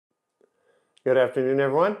Good afternoon,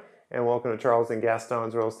 everyone, and welcome to Charles and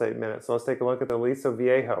Gaston's Real Estate Minute. So let's take a look at the Aliso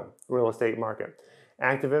Viejo real estate market.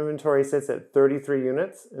 Active inventory sits at 33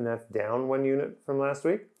 units, and that's down 1 unit from last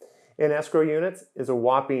week. In escrow units is a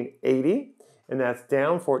whopping 80, and that's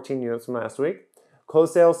down 14 units from last week.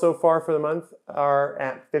 Closed sales so far for the month are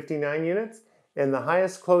at 59 units, and the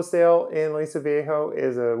highest closed sale in Aliso Viejo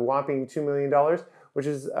is a whopping $2 million, which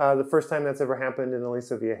is the first time that's ever happened in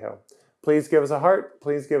Aliso Viejo. Please give us a heart,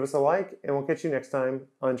 please give us a like, and we'll catch you next time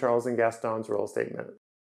on Charles and Gaston's Real Estate Minute.